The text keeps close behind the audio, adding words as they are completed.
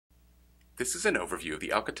This is an overview of the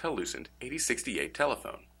Alcatel-Lucent 8068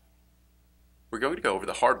 telephone. We're going to go over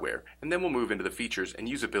the hardware and then we'll move into the features and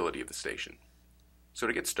usability of the station. So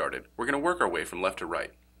to get started, we're going to work our way from left to right.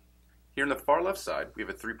 Here on the far left side, we have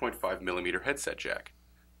a 3.5mm headset jack.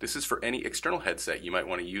 This is for any external headset you might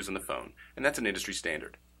want to use on the phone, and that's an industry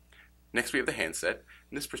standard. Next we have the handset,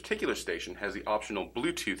 and this particular station has the optional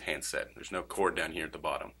Bluetooth handset. There's no cord down here at the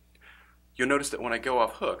bottom. You'll notice that when I go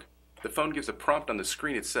off hook, the phone gives a prompt on the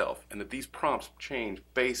screen itself, and that these prompts change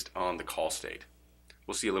based on the call state.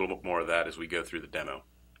 We'll see a little bit more of that as we go through the demo.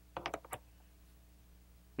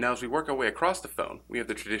 Now as we work our way across the phone, we have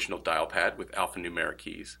the traditional Dialpad with alphanumeric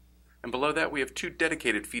keys, and below that we have two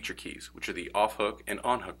dedicated feature keys, which are the off-hook and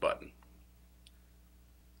on-hook button.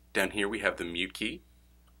 Down here we have the mute key,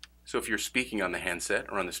 so if you're speaking on the handset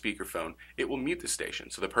or on the speakerphone, it will mute the station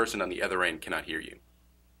so the person on the other end cannot hear you.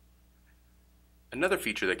 Another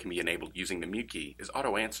feature that can be enabled using the mute key is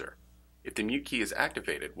auto answer. If the mute key is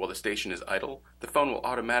activated while the station is idle, the phone will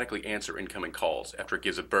automatically answer incoming calls after it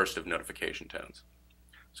gives a burst of notification tones.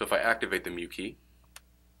 So if I activate the mute key,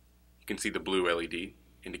 you can see the blue LED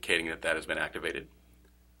indicating that that has been activated.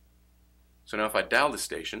 So now if I dial the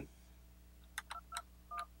station,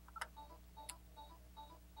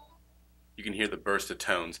 you can hear the burst of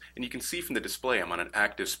tones, and you can see from the display I'm on an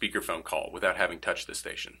active speakerphone call without having touched the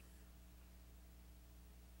station.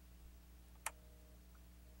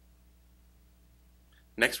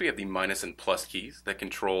 Next we have the minus and plus keys that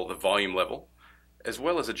control the volume level, as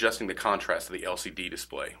well as adjusting the contrast of the LCD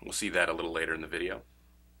display. We'll see that a little later in the video.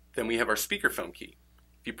 Then we have our speakerphone key.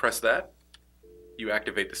 If you press that, you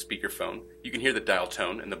activate the speakerphone. You can hear the dial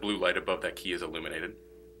tone, and the blue light above that key is illuminated.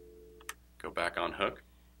 Go back on hook.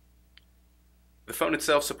 The phone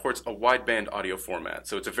itself supports a wideband audio format,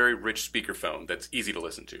 so it's a very rich speakerphone that's easy to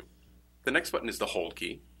listen to. The next button is the hold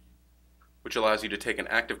key, which allows you to take an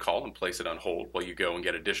active call and place it on hold while you go and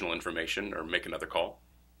get additional information or make another call.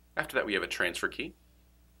 After that we have a transfer key.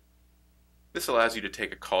 This allows you to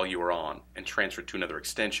take a call you are on and transfer it to another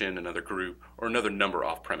extension, another group, or another number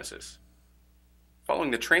off premises.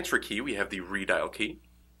 Following the transfer key we have the redial key,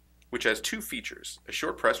 which has two features. A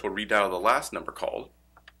short press will redial the last number called,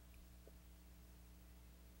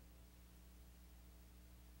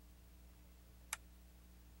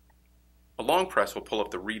 a long press will pull up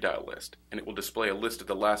the redial list, and it will display a list of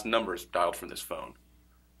the last numbers dialed from this phone.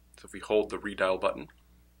 So if we hold the redial button,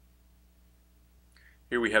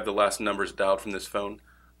 here we have the last numbers dialed from this phone.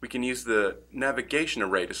 We can use the navigation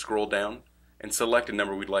array to scroll down and select a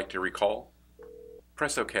number we'd like to recall.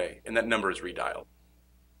 Press OK, and that number is redialed.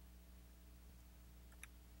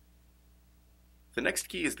 The next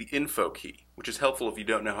key is the info key, which is helpful if you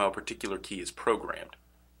don't know how a particular key is programmed.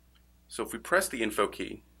 So if we press the info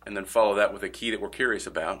key, and then follow that with a key that we're curious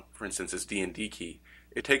about, for instance this D&D key,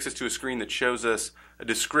 it takes us to a screen that shows us a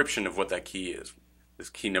description of what that key is. This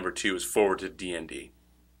key number 2 is forward to D&D.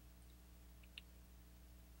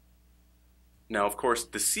 Now of course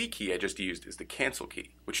the C key I just used is the cancel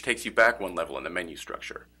key, which takes you back one level in the menu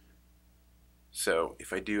structure. So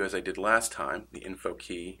if I do as I did last time, the info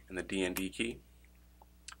key and the D&D key,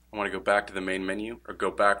 I want to go back to the main menu, or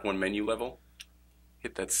go back one menu level,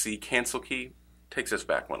 hit that C cancel key, takes us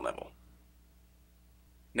back one level.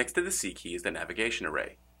 Next to the C key is the navigation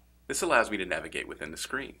array. This allows me to navigate within the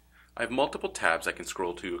screen. I have multiple tabs I can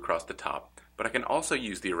scroll to across the top, but I can also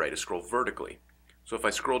use the array to scroll vertically. So if I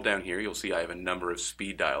scroll down here, you'll see I have a number of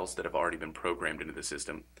speed dials that have already been programmed into the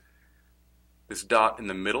system. This dot in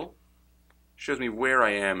the middle shows me where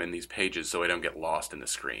I am in these pages so I don't get lost in the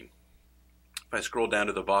screen. If I scroll down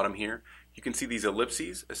to the bottom here, you can see these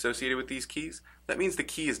ellipses associated with these keys. That means the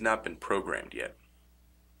key has not been programmed yet.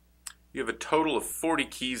 You have a total of 40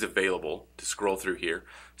 keys available to scroll through here,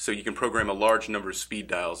 so you can program a large number of speed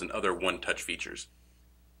dials and other one-touch features.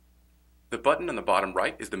 The button on the bottom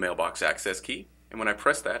right is the Mailbox access key, and when I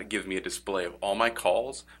press that, it gives me a display of all my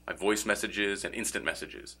calls, my voice messages, and instant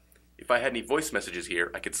messages. If I had any voice messages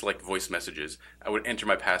here, I could select voice messages. I would enter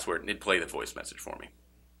my password and it'd play the voice message for me.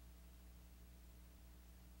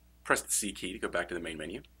 Press the C key to go back to the main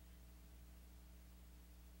menu.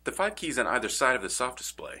 The 5 keys on either side of the soft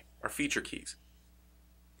display are feature keys.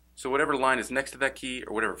 So whatever line is next to that key,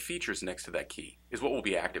 or whatever feature is next to that key, is what will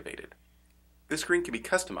be activated. This screen can be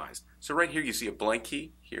customized, so right here you see a blank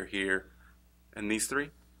key, here, and these 3.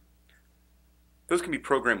 Those can be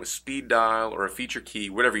programmed with speed dial or a feature key,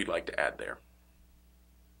 whatever you'd like to add there.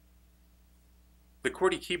 The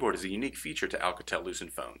QWERTY keyboard is a unique feature to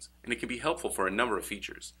Alcatel-Lucent phones, and it can be helpful for a number of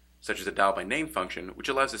features, such as a dial by name function, which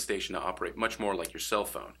allows the station to operate much more like your cell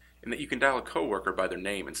phone, in that you can dial a coworker by their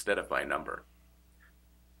name instead of by a number.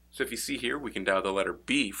 So if you see here, we can dial the letter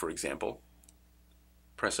B, for example,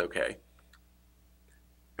 press OK.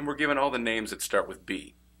 And we're given all the names that start with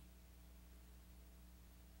B.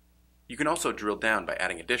 You can also drill down by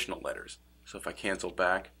adding additional letters. So if I cancel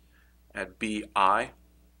back, add BI,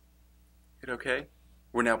 hit OK,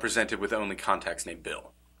 we're now presented with only contacts named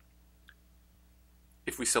Bill.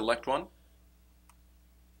 If we select one,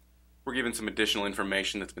 we're given some additional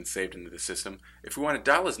information that's been saved into the system. If we want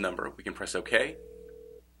to dial his number, we can press OK,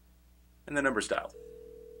 and the number's dialed.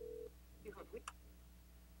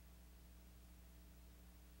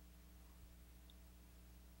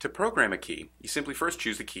 To program a key, you simply first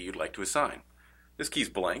choose the key you'd like to assign. This key's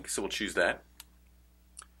blank, so we'll choose that.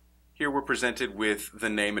 Here we're presented with the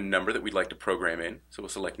name and number that we'd like to program in, so we'll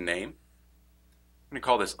select name. I'm going to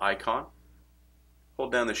call this icon.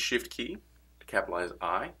 Hold down the Shift key to capitalize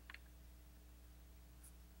I.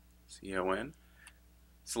 C-O-N.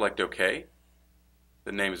 Select OK.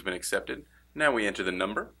 The name has been accepted. Now we enter the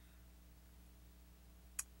number.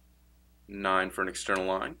 9 for an external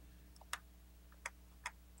line.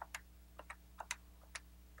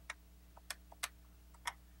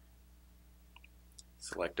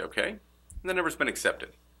 Select OK, and the number's been accepted.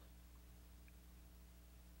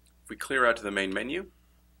 If we clear out to the main menu,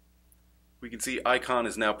 we can see icon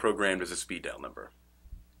is now programmed as a speed dial number.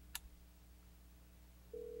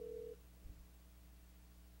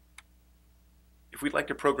 If we'd like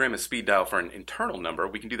to program a speed dial for an internal number,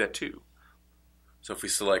 we can do that too. So if we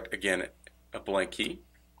select, again, a blank key,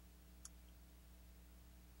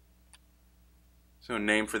 so a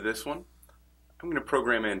name for this one, I'm going to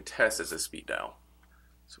program in Tess as a speed dial.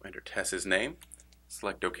 So enter Tess's name,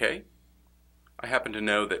 select OK. I happen to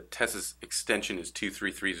know that Tess's extension is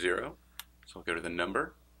 2330, so I'll go to the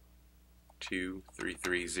number,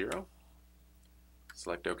 2330,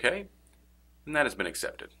 select OK, and that has been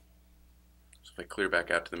accepted. So if I clear back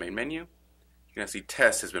out to the main menu, you can now see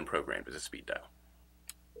Tess has been programmed as a speed dial.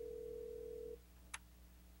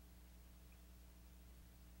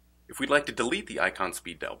 If we'd like to delete the icon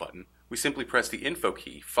speed dial button, we simply press the info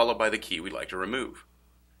key followed by the key we'd like to remove.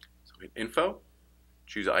 So hit info,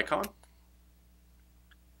 choose icon.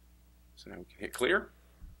 So now we can hit clear.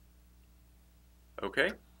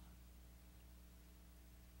 OK.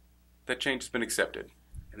 That change has been accepted,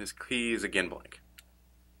 and this key is again blank.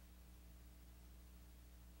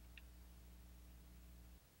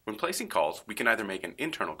 When placing calls, we can either make an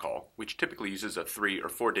internal call, which typically uses a 3 or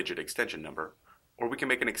 4-digit extension number, or we can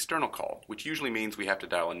make an external call, which usually means we have to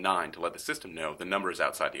dial a 9 to let the system know the number is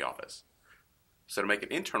outside the office. So to make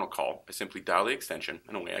an internal call, I simply dial the extension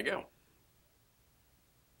and away I go.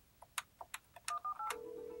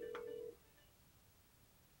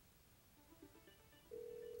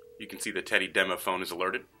 You can see the Teddy demo phone is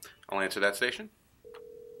alerted. I'll answer that station.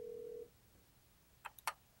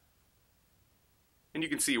 And you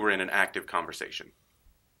can see we're in an active conversation.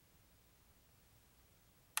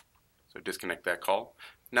 So disconnect that call.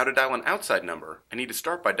 Now to dial an outside number, I need to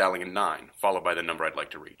start by dialing a 9, followed by the number I'd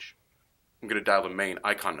like to reach. I'm going to dial the main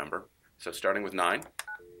icon number, so starting with 9. Thank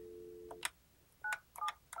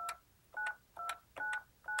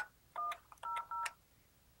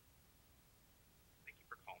you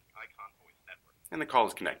for calling Icon Voice Network. And the call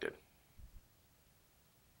is connected.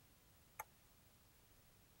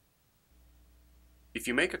 If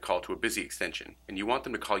you make a call to a busy extension and you want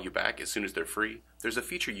them to call you back as soon as they're free, there's a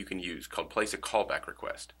feature you can use called Place a Callback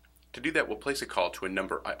Request. To do that, we'll place a call to a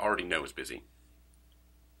number I already know is busy.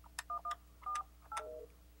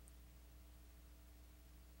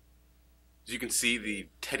 As you can see, the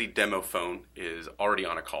Teddy demo phone is already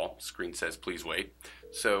on a call. Screen says please wait.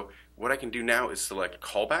 So what I can do now is select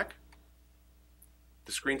Callback.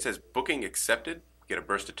 The screen says booking accepted. Get a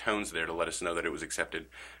burst of tones there to let us know that it was accepted.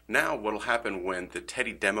 Now what will happen when the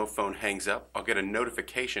Teddy demo phone hangs up, I'll get a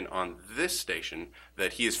notification on this station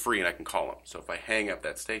that he is free and I can call him. So if I hang up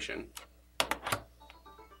that station,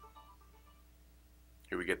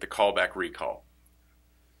 here we get the callback recall.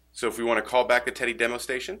 So if we want to call back the Teddy demo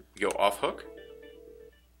station, we go off hook.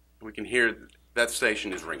 We can hear that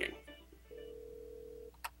station is ringing.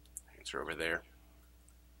 Answer over there.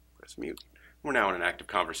 Press mute. We're now in an active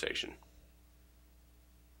conversation.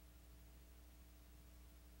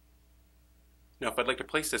 Now if I'd like to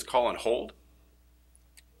place this call on hold,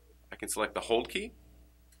 I can select the hold key.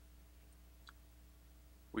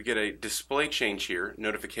 We get a display change here,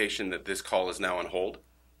 notification that this call is now on hold.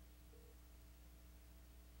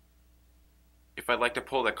 If I'd like to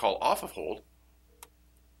pull that call off of hold,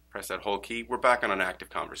 press that hold key, we're back on an active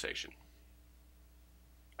conversation.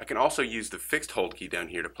 I can also use the fixed hold key down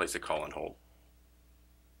here to place a call on hold.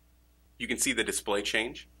 You can see the display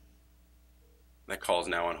change. That call is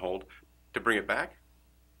now on hold. To bring it back,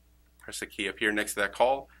 Press the key up here next to that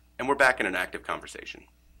call, and we're back in an active conversation.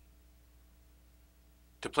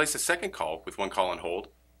 To place a second call with one call on hold,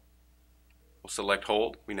 we'll select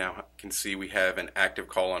hold. We now can see we have an active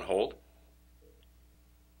call on hold.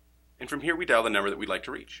 And from here we dial the number that we'd like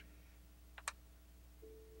to reach.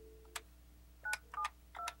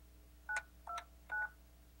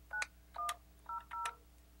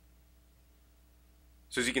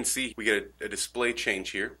 So as you can see, we get a display change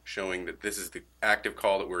here showing that this is the active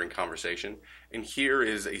call that we're in conversation. And here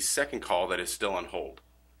is a second call that is still on hold.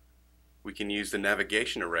 We can use the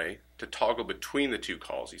navigation array to toggle between the two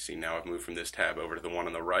calls. You see now I've moved from this tab over to the one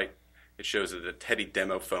on the right. It shows that the Teddy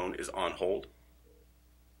demo phone is on hold.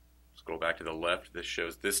 Scroll back to the left. This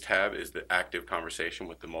shows this tab is the active conversation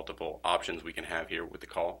with the multiple options we can have here with the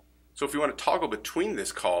call. So if we want to toggle between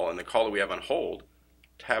this call and the call that we have on hold,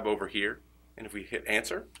 tab over here. And if we hit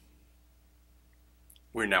answer,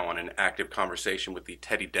 we're now on an active conversation with the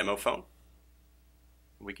Teddy demo phone.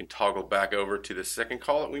 We can toggle back over to the second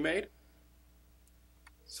call that we made.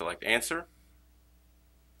 Select answer.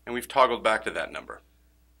 And we've toggled back to that number.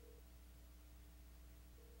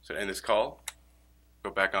 So to end this call,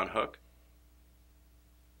 go back on hook.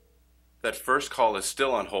 That first call is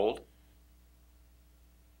still on hold.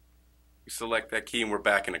 We select that key and we're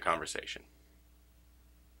back in a conversation.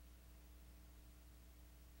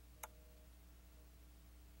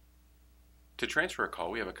 To transfer a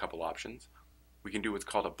call, we have a couple options. We can do what's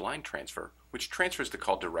called a blind transfer, which transfers the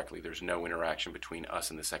call directly. There's no interaction between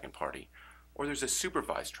us and the second party. Or there's a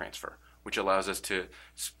supervised transfer, which allows us to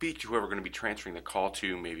speak to whoever we're going to be transferring the call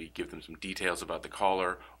to, maybe give them some details about the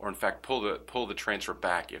caller, or in fact pull the transfer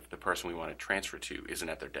back if the person we want to transfer to isn't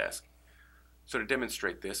at their desk. So to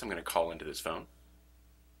demonstrate this, I'm going to call into this phone.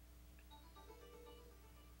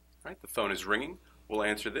 All right, the phone is ringing. We'll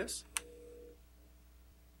answer this.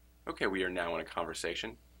 Okay, we are now in a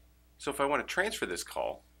conversation. So if I want to transfer this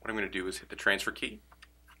call, what I'm going to do is hit the transfer key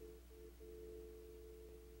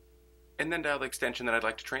and then dial the extension that I'd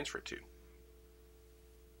like to transfer it to.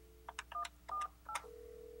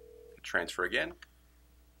 Transfer again,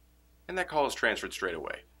 and that call is transferred straight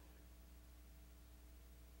away.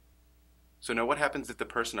 So now what happens if the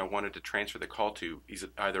person I wanted to transfer the call to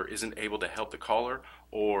either isn't able to help the caller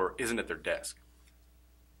or isn't at their desk?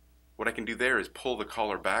 What I can do there is pull the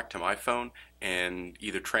caller back to my phone and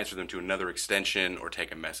either transfer them to another extension or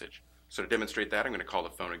take a message. So to demonstrate that, I'm going to call the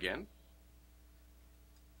phone again.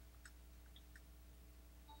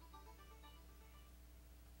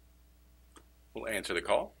 We'll answer the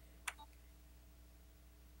call.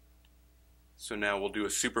 So now we'll do a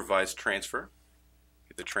supervised transfer.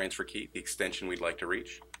 Hit the transfer key, the extension we'd like to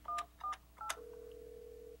reach.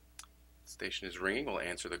 The station is ringing. We'll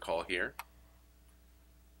answer the call here.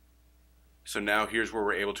 So now here's where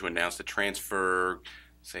we're able to announce the transfer,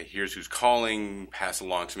 say here's who's calling, pass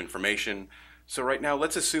along some information. So right now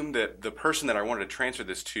let's assume that the person that I wanted to transfer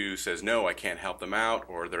this to says no, I can't help them out,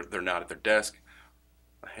 or they're not at their desk.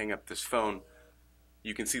 I'll hang up this phone.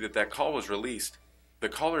 You can see that that call was released. The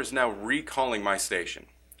caller is now recalling my station.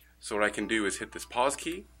 So what I can do is hit this pause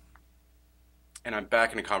key and I'm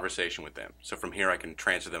back in a conversation with them. So from here I can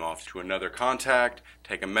transfer them off to another contact,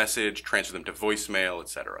 take a message, transfer them to voicemail,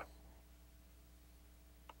 etc.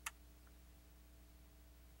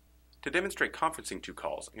 To demonstrate conferencing two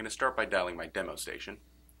calls, I'm going to start by dialing my demo station.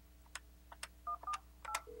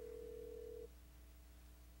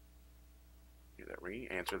 Hear that ring,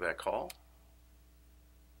 answer that call.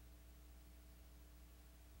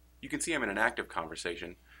 You can see I'm in an active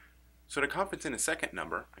conversation. So to conference in a second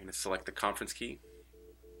number, I'm going to select the conference key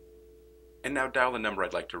and now dial the number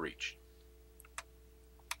I'd like to reach.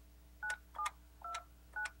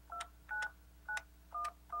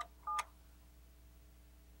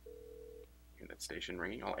 Station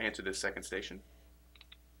ringing. I'll answer this second station.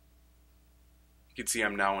 You can see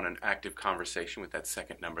I'm now in an active conversation with that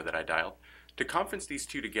second number that I dialed. To conference these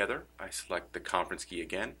two together, I select the conference key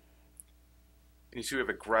again. And you see we have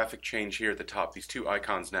a graphic change here at the top. These two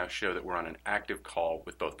icons now show that we're on an active call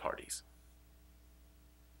with both parties.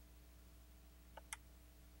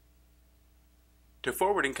 To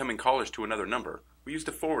forward incoming callers to another number, we use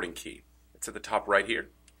the forwarding key. It's at the top right here.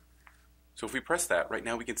 So if we press that, right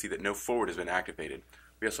now we can see that no forward has been activated.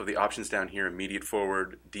 We also have the options down here, immediate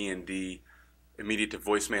forward, D&D, immediate to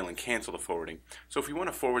voicemail, and cancel the forwarding. So if we want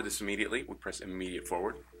to forward this immediately, we press immediate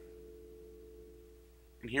forward.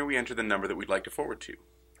 And here we enter the number that we'd like to forward to.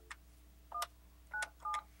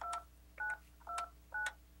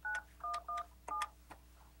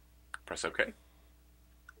 Press OK.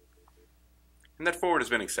 And that forward has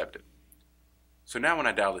been accepted. So now when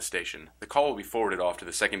I dial this station, the call will be forwarded off to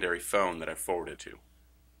the secondary phone that I've forwarded to.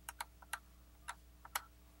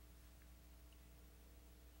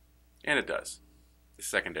 And it does. The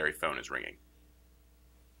secondary phone is ringing.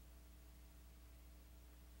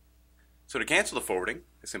 So to cancel the forwarding,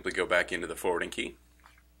 I simply go back into the forwarding key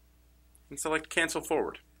and select Cancel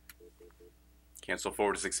Forward. Cancel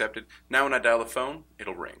Forward is accepted. Now when I dial the phone,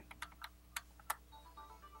 it'll ring.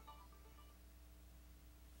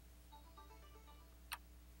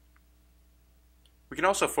 We can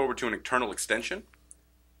also forward to an internal extension.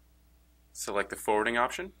 Select the forwarding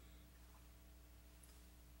option.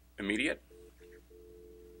 Immediate.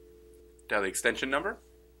 Dial the extension number.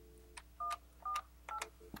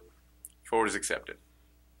 Forward is accepted.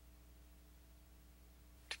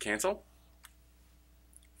 To cancel,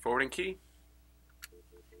 forwarding key,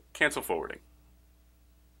 cancel forwarding.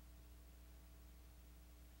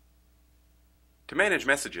 To manage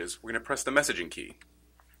messages, we're going to press the messaging key.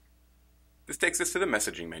 This takes us to the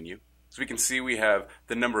messaging menu. So we can see we have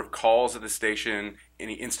the number of calls at the station,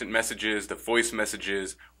 any instant messages, the voice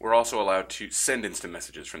messages. We're also allowed to send instant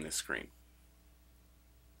messages from this screen.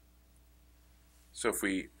 So if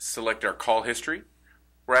we select our call history,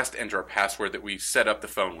 we're asked to enter our password that we set up the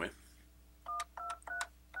phone with.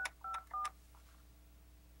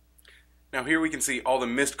 Now here we can see all the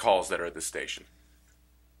missed calls that are at the station.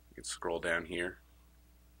 You can scroll down here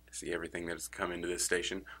to see everything that has come into this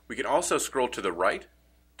station. We can also scroll to the right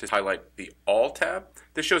to highlight the All tab.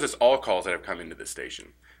 This shows us all calls that have come into the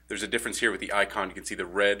station. There's a difference here with the icon. You can see the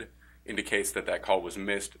red indicates that that call was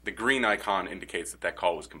missed. The green icon indicates that that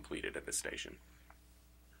call was completed at the station.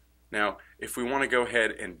 Now, if we want to go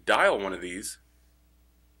ahead and dial one of these,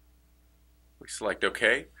 we select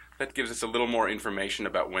OK. That gives us a little more information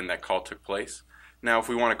about when that call took place. Now, if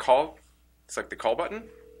we want to call, select the call button,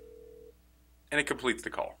 and it completes the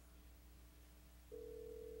call.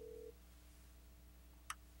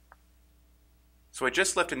 So I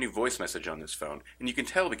just left a new voice message on this phone, and you can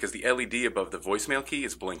tell because the LED above the voicemail key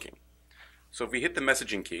is blinking. So if we hit the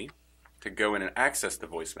messaging key to go in and access the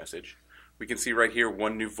voice message, we can see right here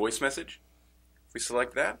one new voice message. If we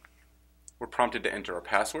select that, we're prompted to enter our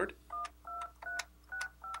password.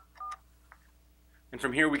 And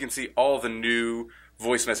from here we can see all the new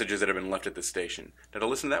voice messages that have been left at the station. Now to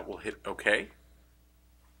listen to that, we'll hit OK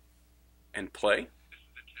and play.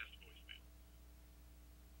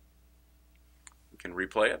 We can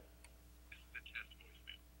replay it.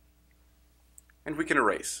 And we can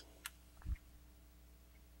erase.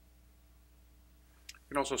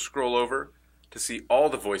 You can also scroll over to see all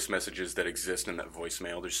the voice messages that exist in that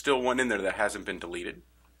voicemail. There's still one in there that hasn't been deleted. You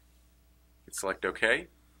can select OK. You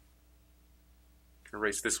can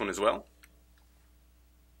erase this one as well.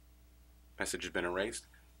 Message has been erased.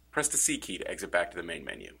 Press the C key to exit back to the main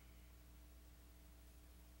menu.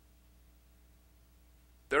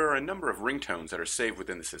 There are a number of ringtones that are saved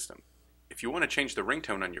within the system. If you want to change the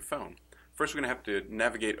ringtone on your phone, first we're going to have to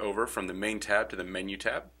navigate over from the main tab to the menu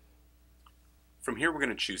tab. From here we're going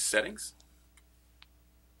to choose Settings,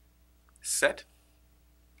 Set,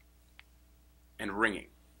 and Ringing.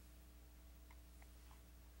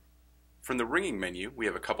 From the ringing menu, we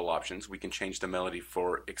have a couple options. We can change the melody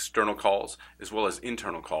for external calls as well as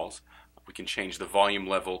internal calls. We can change the volume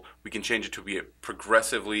level. We can change it to be a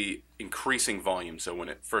progressively increasing volume. So when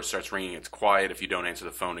it first starts ringing, it's quiet. If you don't answer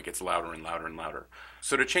the phone, it gets louder and louder and louder.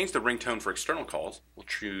 So to change the ringtone for external calls, we'll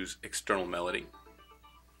choose External Melody.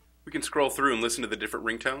 We can scroll through and listen to the different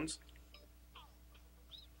ringtones.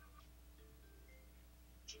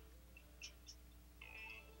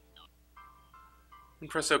 And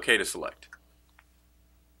press OK to select.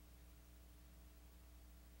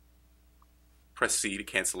 Press C to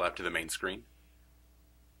cancel out to the main screen.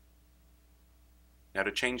 Now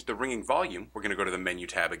to change the ringing volume, we're going to go to the menu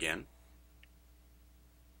tab again.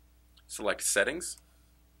 Select Settings,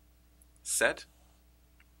 Set,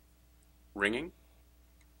 Ringing,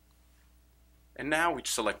 and now we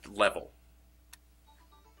select Level.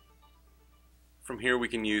 From here we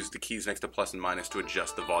can use the keys next to plus and minus to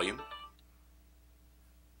adjust the volume.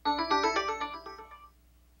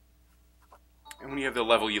 And when you have the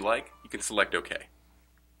level you like, you can select OK.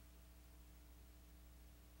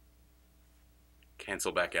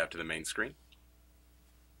 Cancel back out to the main screen.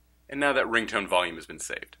 And now that ringtone volume has been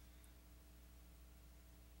saved.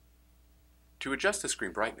 To adjust the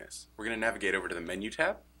screen brightness, we're going to navigate over to the Menu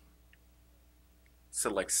tab,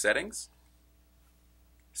 select Settings,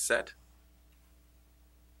 Set,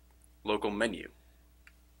 Local Menu.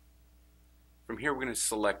 From here we're going to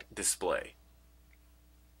select Display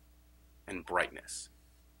and Brightness.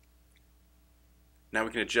 Now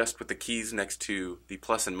we can adjust with the keys next to the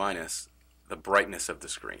plus and minus the brightness of the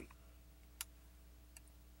screen.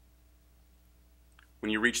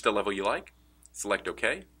 When you reach the level you like, select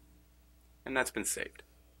OK, and that's been saved.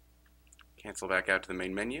 Cancel back out to the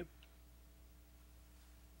main menu.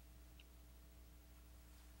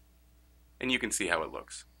 And you can see how it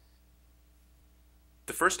looks.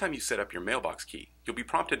 The first time you set up your Mailbox key, you'll be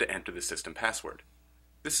prompted to enter the system password.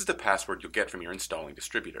 This is the password you'll get from your installing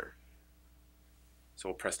distributor. So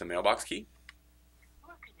we'll press the Mailbox key. You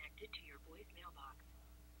are connected to your voice mailbox.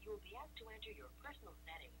 You will be asked to enter your personal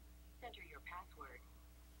settings. Enter your password.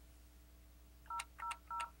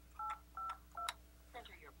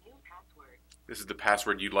 Enter your new password. This is the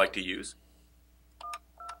password you'd like to use.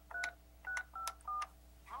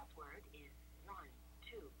 Password is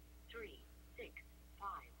 1236554.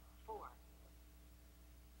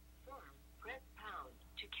 Firm, press pound.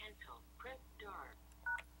 To cancel, press star.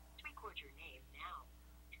 Record your name now.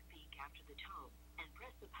 Speak after the tone and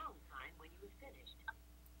press the pound sign when you have finished.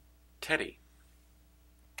 Teddy.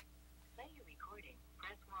 Play your recording.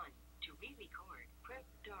 Press 1. To re-record, press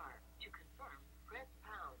star. To confirm, press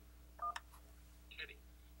pound. Teddy.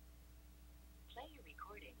 Play your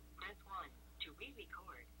recording. Press 1. To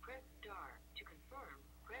re-record, press star. To confirm,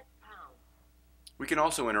 press pound. We can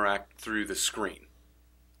also interact through the screen.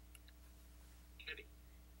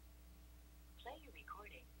 Play your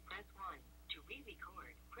recording. Press 1. To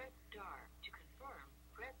re-record, press star. To confirm,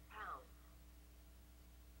 press pound.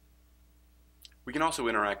 We can also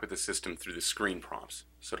interact with the system through the screen prompts.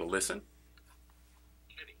 So to listen,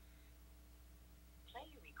 Play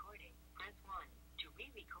your recording. Press 1. To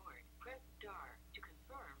re-record, press star. To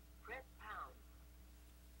confirm, press pound.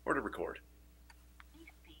 or to record. Please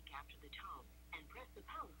speak after the tone and press the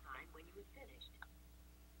pound sign when you have finished.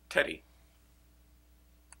 Teddy.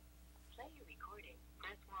 Play your recording.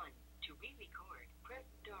 Press 1. To re-record, press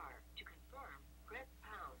star. To confirm, press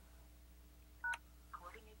pound.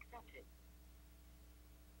 Recording accepted.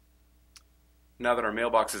 Now that our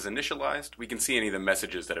mailbox is initialized, we can see any of the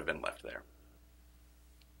messages that have been left there.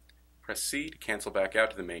 Press C to cancel back out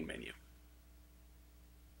to the main menu.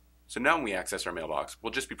 So now when we access our mailbox,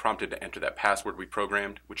 we'll just be prompted to enter that password we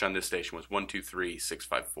programmed, which on this station was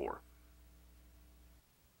 123654.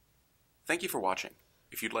 Thank you for watching.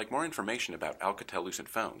 If you'd like more information about Alcatel-Lucent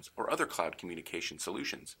phones or other cloud communication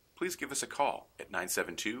solutions, please give us a call at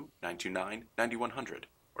 972-929-9100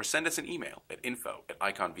 or send us an email at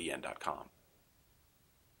info@iconvn.com.